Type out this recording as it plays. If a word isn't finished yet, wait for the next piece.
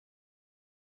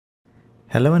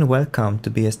Hello and welcome to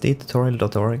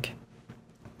bsdtutorial.org.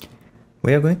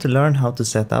 We are going to learn how to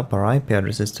set up our IP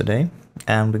addresses today,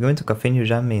 and we're going to configure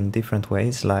them in different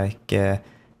ways, like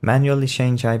manually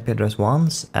change IP address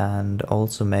once and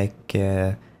also make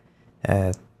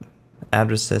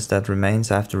addresses that remains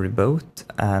after reboot,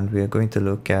 and we are going to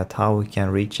look at how we can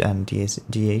reach a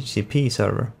dhcp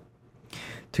server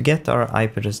to get our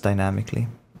IP address dynamically.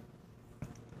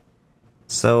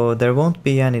 So there won't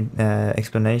be any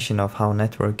explanation of how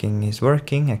networking is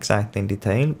working exactly in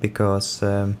detail, because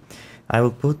I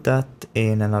will put that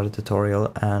in another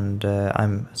tutorial,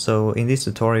 and so in this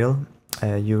tutorial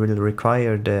you will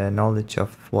require the knowledge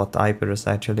of what IP addresses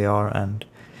actually are and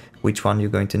which one you're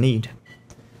going to need.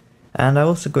 And I'm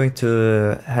also going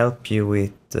to help you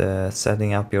with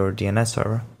setting up your DNS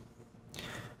server.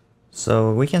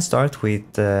 So we can start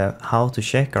with how to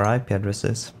check our IP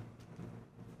addresses.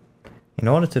 In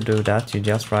order to do that, you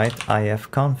just write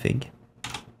ifconfig.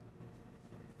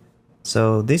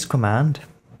 So this command,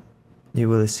 you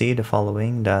will see the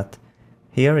following, that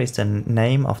here is the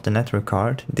name of the network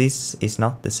card. This is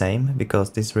not the same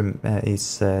because this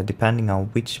is depending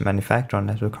on which manufacturer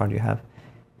network card you have.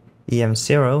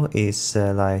 EM0 is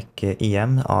like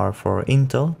EM are for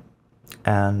Intel,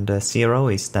 and 0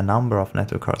 is the number of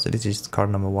network cards. So this is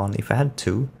card number 1. If I had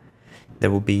 2,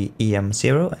 there would be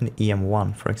EM0 and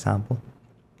EM1, for example.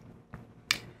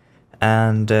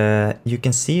 And you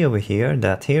can see over here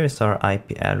that here is our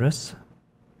IP address,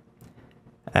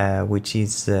 which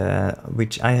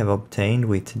I have obtained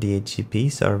with the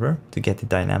dhcp server to get it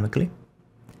dynamically.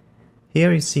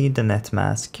 Here you see the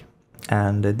netmask,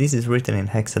 and this is written in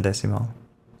hexadecimal.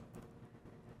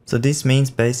 So this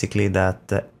means basically that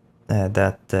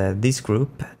this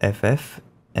group FF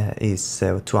is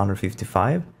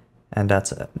 255, and that's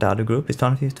the other group is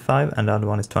 255, and the other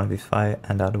one is 255,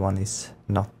 and the other one is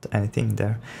not anything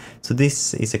there. So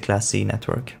this is a class C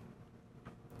network.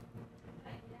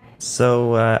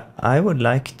 So I would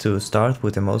like to start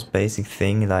with the most basic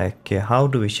thing, like how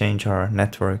do we change our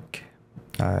network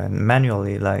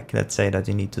manually. Like, let's say that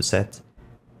you need to set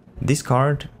this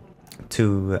card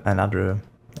to another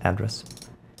address.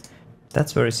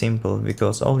 That's very simple,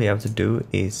 because all you have to do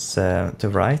is to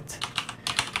write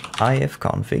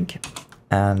ifconfig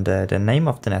and the name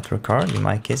of the network card. In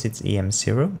my case it's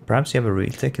EM0. Perhaps you have a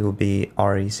Realtek, it will be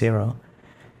RE0.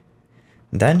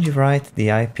 Then you write the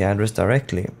IP address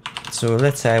directly. So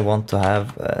let's say I want to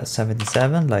have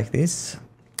 77 like this,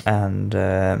 and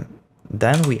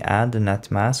then we add the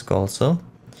netmask also.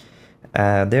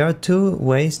 There are two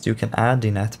ways you can add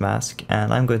the netmask,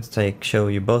 and I'm going to show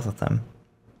you both of them.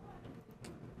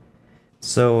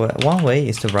 So one way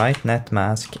is to write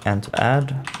netmask and to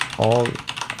add all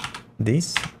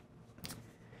these.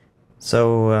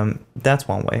 So that's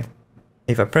one way.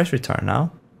 If I press return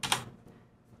now,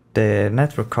 the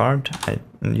network card,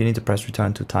 you need to press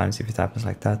return 2 times if it happens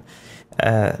like that.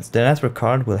 The network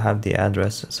card will have the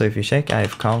address. So if you check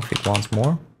ifconfig once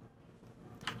more,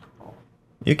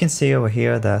 you can see over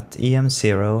here that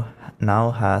EM0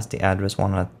 now has the address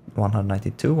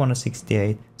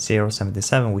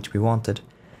 192.168.0.77, which we wanted,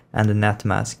 and the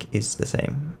netmask is the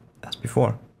same as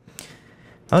before.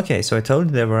 Okay, so I told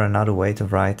you there were another way to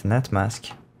write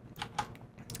netmask.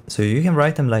 So you can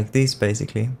write them like this,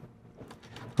 basically.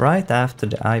 Right after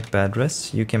the IP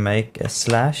address, you can make a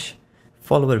slash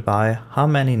followed by how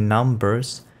many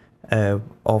numbers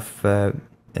of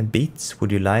bits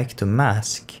would you like to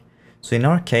mask. So in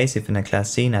our case, if in a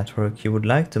class C network, you would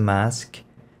like to mask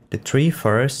the 3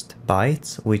 first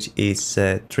bytes, which is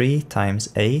 3 times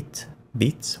 8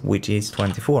 bits, which is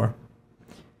 24.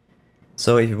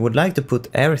 So if you would like to put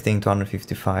everything to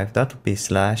 155, that would be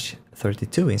slash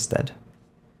 32 instead.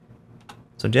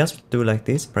 So just do like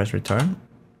this, press return.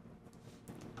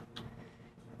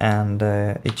 And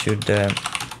it should,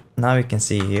 now you can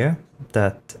see here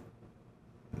that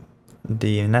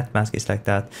the netmask is like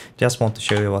that. Just want to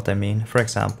show you what I mean. For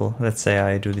example, let's say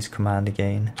I do this command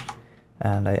again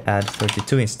and I add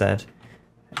 32 instead.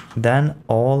 Then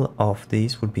all of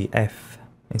these would be F.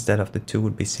 Instead of the 2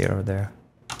 would be 0 there.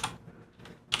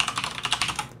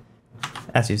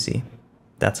 As you see,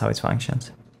 that's how it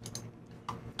functions.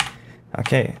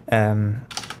 Okay,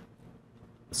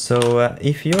 so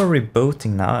if you're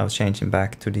rebooting now, I was changing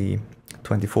back to the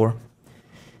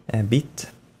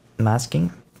 24-bit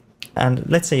masking, and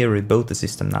let's say you reboot the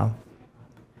system now.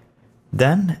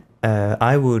 Then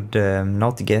I would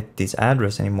not get this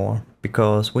address anymore,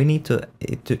 because we need to,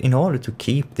 in order to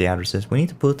keep the addresses, we need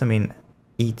to put them in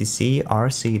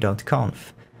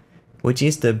etc.rc.conf, which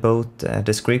is both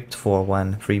the script for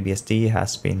when FreeBSD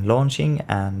has been launching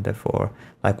and for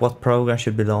like what program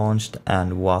should be launched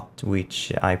and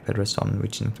which IP address on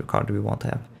which network card do we want to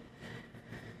have.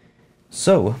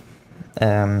 So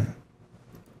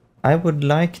I would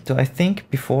like to, I think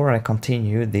before I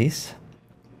continue this,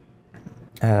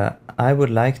 I would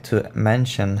like to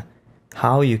mention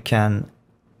how you can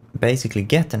basically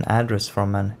get an address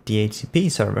from an DHCP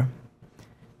server.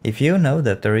 If you know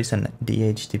that there is an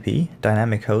DHCP,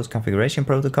 Dynamic Host Configuration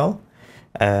Protocol,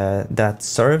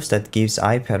 that gives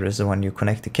IP addresses when you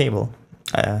connect the cable.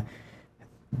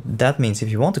 That means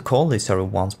if you want to call this server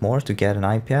once more to get an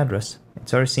IP address,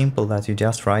 it's very simple that you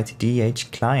just write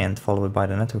DH client followed by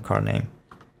the network card name.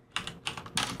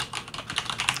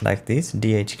 Like this,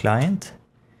 DH client,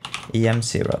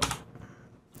 EM0.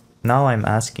 Now I'm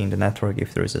asking the network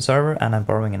if there is a server and I'm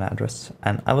borrowing an address,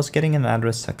 and I was getting an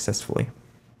address successfully.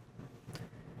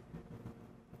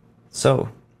 So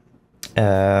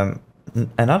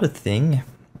another thing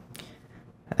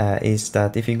is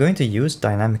that if you're going to use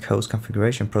Dynamic Host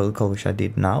Configuration Protocol, which I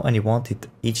did now, and you want it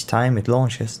each time it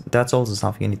launches, that's also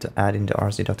something you need to add in the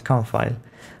rc.conf file.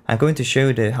 I'm going to show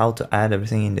you how to add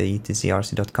everything in the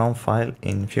etc.rc.conf file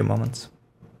in a few moments.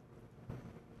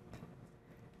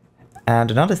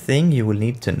 And another thing you will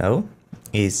need to know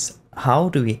is how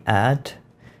do we add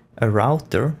a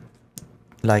router,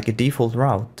 like a default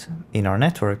route in our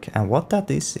network. And what that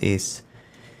is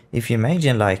if you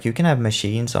imagine like you can have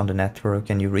machines on the network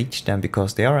and you reach them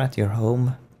because they are at your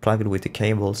home plugged with the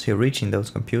cables, you're reaching those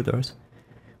computers.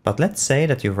 But let's say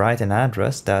that you write an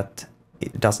address that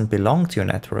it doesn't belong to your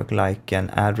network, like an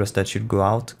address that should go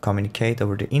out, communicate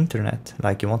over the internet,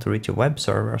 like you want to reach a web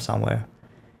server somewhere.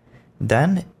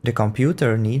 Then the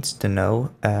computer needs to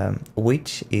know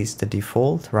which is the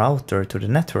default router to the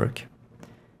network.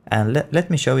 And let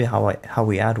me show you how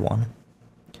we add one.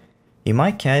 In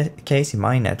my case, in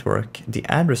my network, the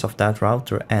address of that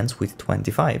router ends with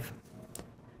 25.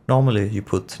 Normally you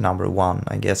put number 1,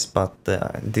 I guess, but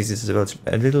this is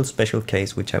a little special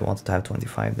case which I wanted to have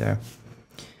 25 there.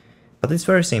 But it's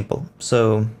very simple.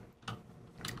 So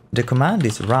the command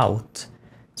is route.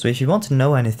 So if you want to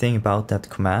know anything about that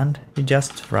command, you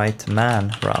just write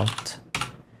man route.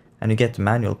 And you get the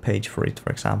manual page for it,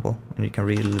 for example. And you can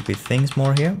read a little bit things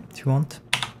more here if you want.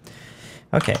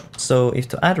 Okay, so if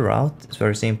to add a route, it's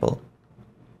very simple.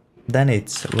 Then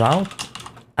it's route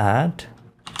add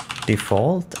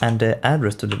default and the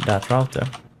address to that router.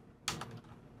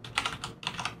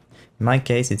 In my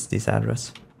case, it's this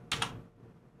address.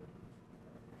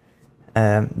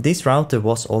 This router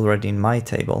was already in my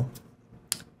table.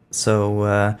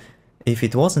 So if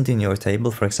it wasn't in your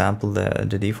table, for example,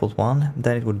 the default one,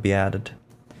 then it would be added.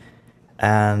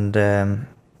 And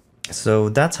so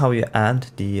that's how you add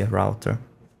the router.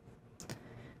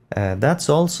 That's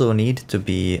also need to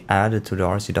be added to the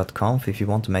rc.conf if you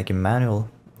want to make a manual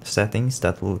settings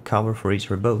that will cover for each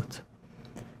reboot.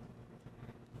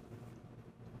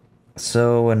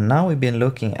 So now we've been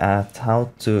looking at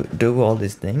how to do all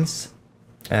these things.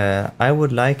 I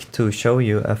would like to show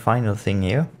you a final thing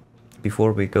here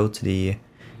before we go to the...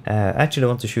 actually I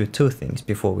want to show you two things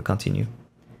before we continue.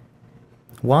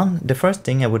 One, the first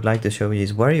thing I would like to show you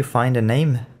is where you find the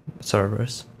name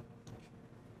servers.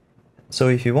 So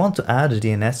if you want to add a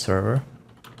DNS server,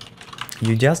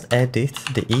 you just edit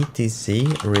the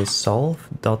etc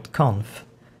resolve.conf,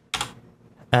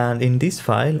 and in this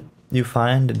file you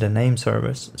find the name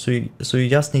servers. So you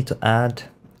just need to add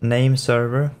name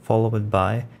server followed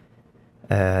by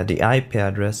the IP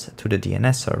address to the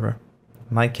DNS server.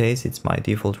 In my case, it's my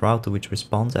default router which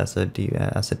responds as a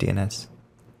DNS.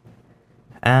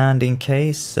 And in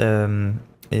case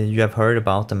you have heard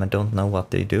about them and don't know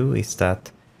what they do, is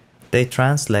that they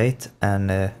translate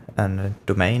a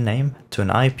domain name to an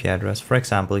IP address. For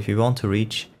example, if you want to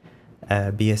reach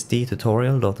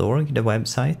bsdtutorial.org, the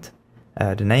website,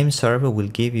 the name server will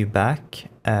give you back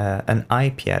an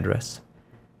IP address.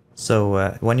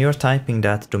 So when you're typing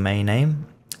that domain name,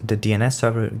 the DNS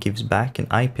server gives back an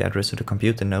IP address so the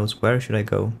computer knows where should I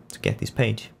go to get this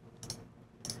page.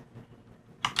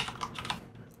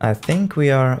 I think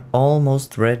we are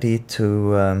almost ready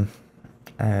to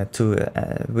go to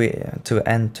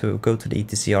the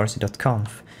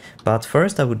etcrc.conf. But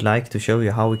first I would like to show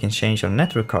you how we can change our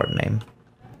network card name.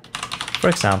 For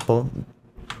example,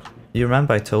 you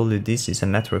remember I told you this is a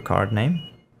network card name.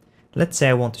 Let's say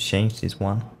I want to change this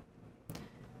one.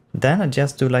 Then I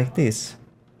just do like this.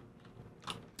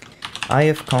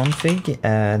 ifconfig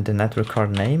the network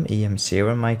card name,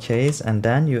 EM0 in my case, and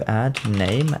then you add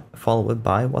name followed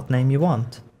by what name you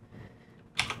want.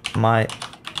 My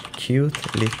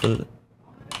cute little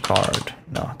card.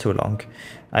 No, too long.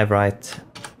 I write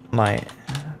my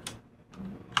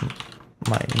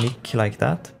my nick like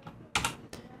that.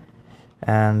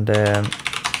 And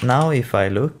now if I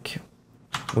look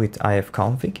with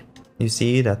ifconfig, you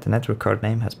see that the network card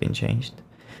name has been changed.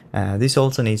 This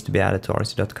also needs to be added to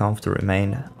rc.conf to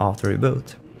remain after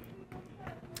reboot.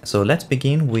 So let's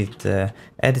begin with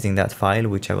editing that file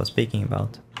which I was speaking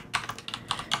about.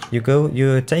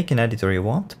 You take an editor you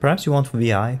want. Perhaps you want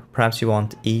VI, perhaps you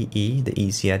want EE, the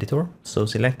easy editor. So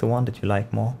select the one that you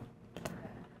like more.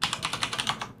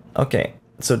 Okay,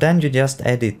 so then you just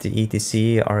edit the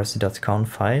etc rc.conf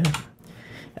file.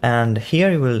 And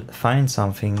here you will find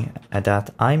something that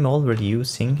I'm already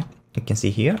using. You can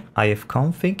see here,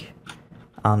 ifconfig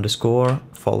 _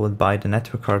 followed by the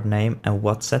network card name and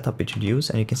what setup it should use.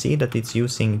 And you can see that it's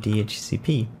using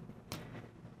dhcp.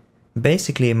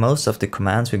 Basically, most of the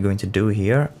commands we're going to do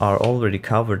here are already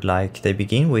covered, like they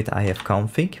begin with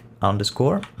ifconfig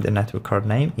 _ the network card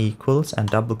name equals and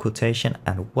double quotation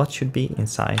and what should be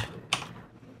inside.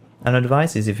 An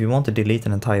advice is if you want to delete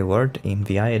an entire word in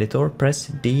VI editor, press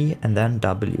D and then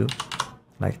W,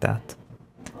 like that.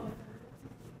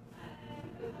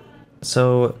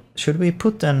 So should we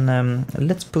put an,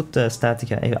 let's put a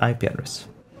static IP address.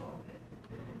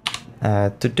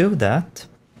 To do that,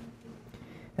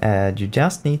 you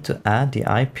just need to add the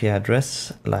IP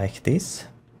address like this.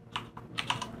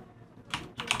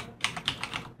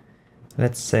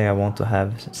 Let's say I want to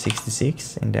have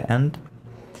 66 in the end.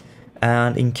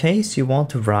 And in case you want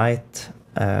to write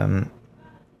the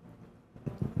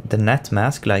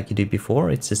netmask like you did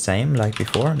before, it's the same like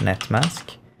before,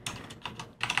 netmask.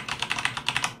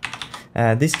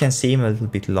 This can seem a little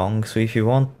bit long, so if you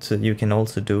want, you can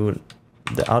also do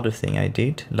the other thing I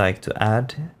did, like to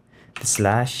add the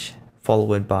slash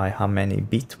followed by how many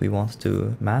bits we want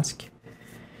to mask.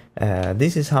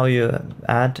 This is how you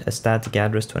add a static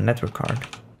address to a network card.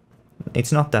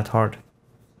 It's not that hard.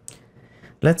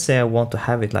 Let's say I want to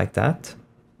have it like that.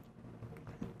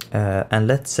 And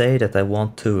let's say that I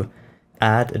want to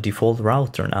add a default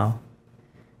router now.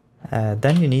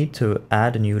 Then you need to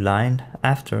add a new line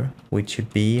after, which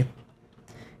should be,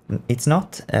 it's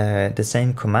not the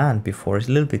same command before, it's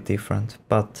a little bit different,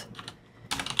 but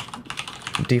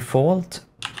default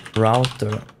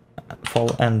router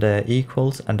and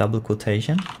equals and double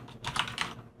quotation.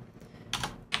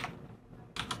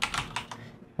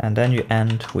 And then you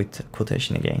end with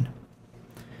quotation again.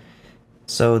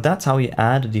 So that's how you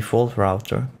add a default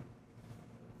router.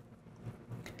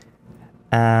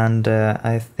 And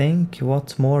I think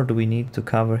what more do we need to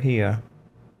cover here?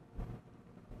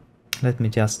 Let me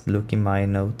just look in my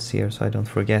notes here so I don't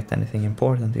forget anything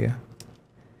important here.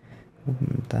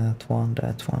 That one,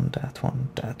 that one, that one,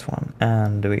 that one.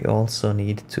 And we also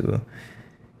need to,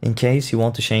 in case you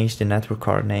want to change the network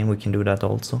card name, we can do that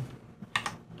also.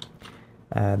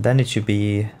 Then it should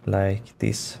be like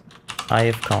this,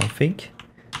 ifconfig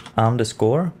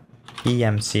 _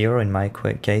 em0 in my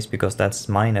case, because that's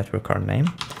my network card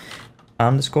name,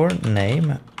 _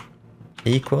 name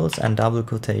equals and double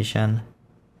quotation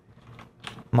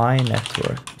my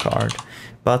network card.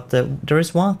 But there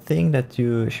is one thing that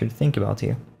you should think about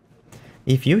here.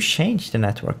 If you change the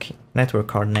network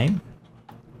card name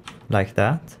like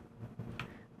that,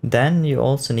 then you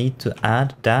also need to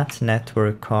add that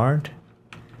network card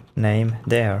name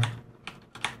there,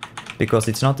 because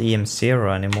it's not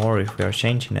em0 anymore if we are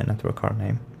changing the network card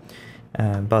name.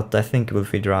 But I think we'll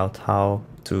figure out how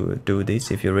to do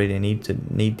this if you really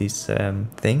need this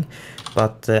thing.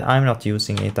 But I'm not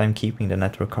using it, I'm keeping the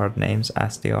network card names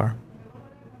as they are.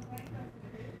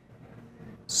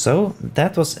 So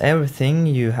that was everything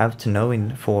you have to know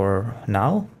for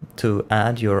now to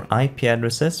add your IP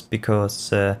addresses,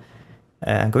 because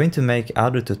I'm going to make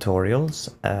other tutorials.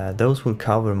 Those will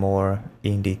cover more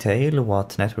in detail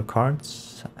what network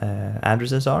cards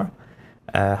addresses are,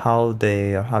 how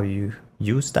you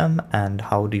use them, and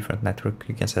how different network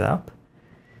you can set up.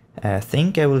 I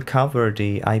think I will cover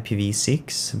the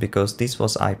ipv6 because this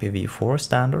was ipv4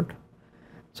 standard.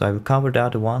 So I will cover the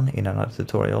other one in another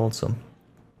tutorial also.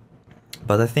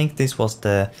 But I think this was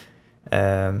the,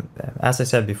 as I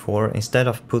said before, instead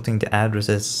of putting the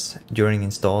addresses during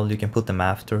install, you can put them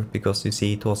after, because you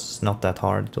see it was not that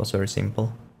hard, it was very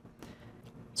simple.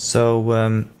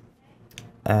 So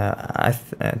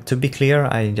to be clear,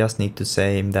 I just need to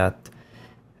say that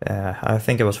I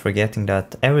think I was forgetting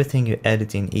that everything you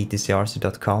edit in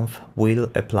etcrc.conf will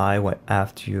apply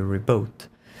after you reboot.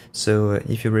 So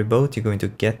if you reboot, you're going to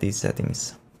get these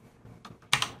settings.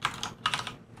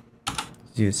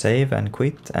 You save and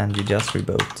quit and you just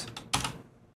reboot.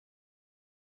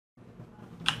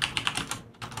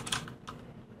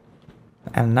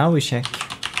 And now we check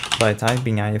by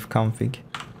typing ifconfig.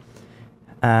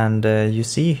 And you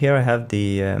see here I have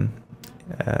the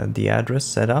address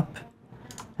set up,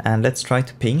 and let's try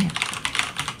to ping.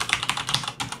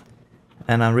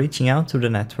 And I'm reaching out to the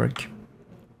network.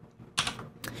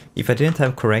 If I didn't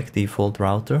have correct default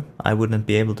router, I wouldn't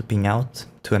be able to ping out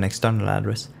to an external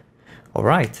address.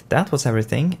 Alright, that was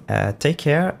everything. Take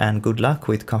care and good luck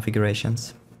with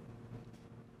configurations.